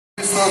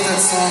thought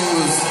that song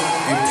was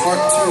a part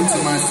 2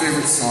 to my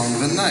favorite song,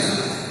 The Night.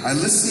 I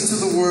listened to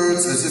the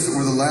words as if it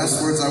were the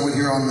last words I would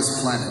hear on this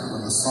planet.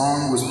 When the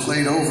song was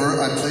played over,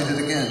 I played it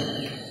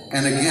again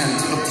and again,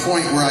 to the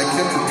point where I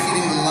kept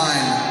repeating the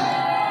line,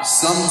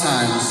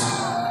 sometimes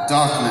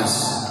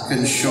darkness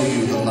can show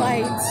you the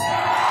light.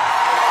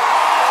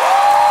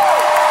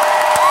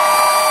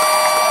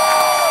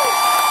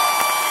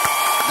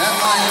 That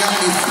line got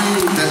me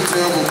through that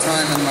terrible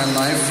time in my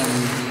life,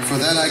 and for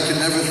that I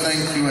can never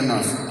thank you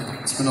enough.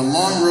 It's been a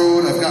long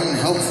road. I've gotten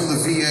help from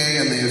the VA,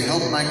 and they have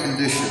helped my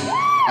condition.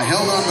 I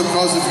held on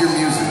because of your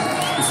music.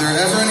 If there are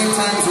ever any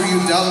times where you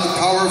doubt the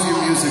power of your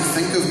music,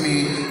 think of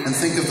me and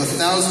think of the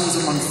thousands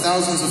among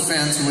thousands of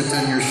fans who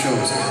attend your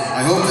shows.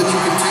 I hope that you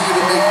continue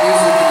to make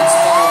music and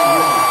inspire the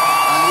world.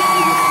 I leave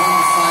you with one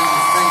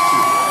final thank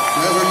you.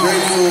 Forever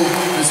grateful,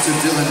 Mr.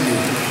 Dylan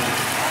Lee.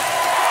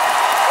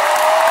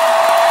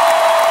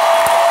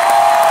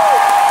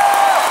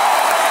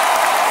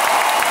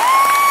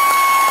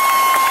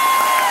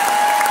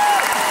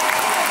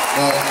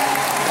 Well,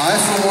 I,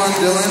 for one,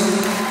 Dylan,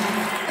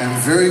 am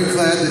very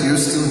glad that you're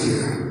still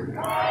here.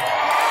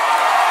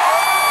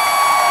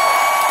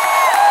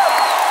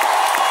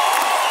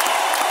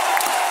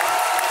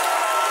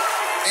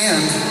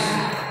 And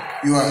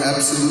you are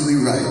absolutely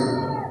right.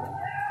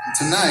 And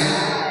tonight,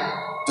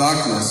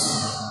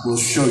 darkness will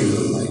show you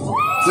the light.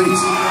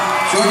 Please,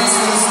 join us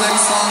for this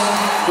next song.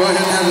 Go ahead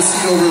and have a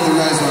seat over at the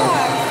Rise Bar.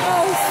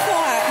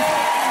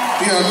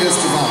 Be our guest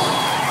of honor.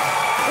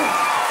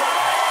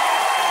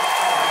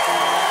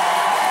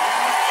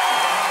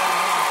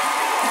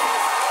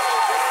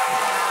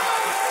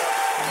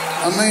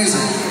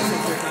 Amazing.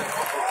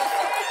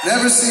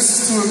 Never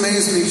ceases to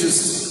amaze me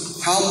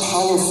just how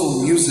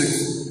powerful music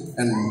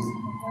and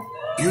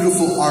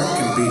beautiful art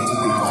can be to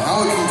people.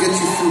 How it can get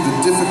you through the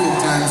difficult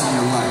times in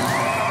your life.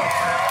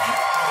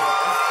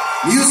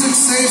 Music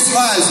saves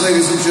lives,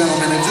 ladies and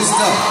gentlemen. It just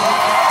does.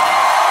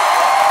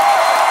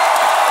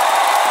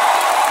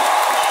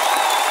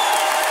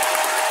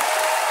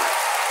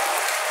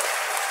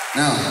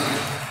 Now,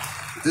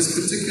 at this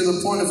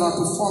particular point of our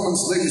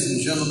performance, ladies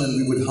and gentlemen,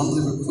 we would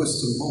humbly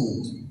request a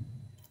moment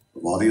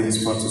of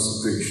audience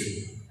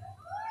participation.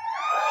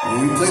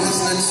 When we play this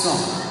next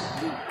song,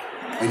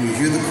 and you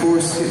hear the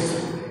chorus hit,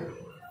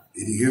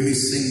 and you hear me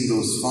sing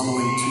those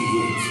following 2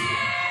 words,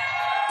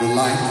 the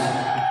light,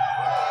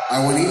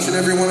 I want each and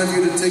every one of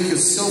you to take your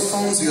cell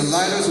phones, your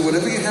lighters, or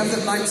whatever you have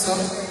that lights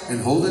up,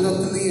 and hold it up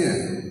in the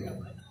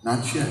air.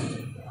 Not yet.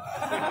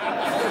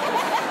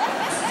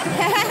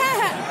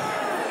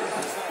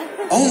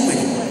 Only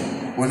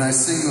when I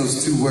sing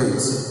those 2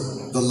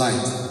 words, the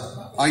light.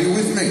 Are you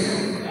with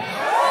me?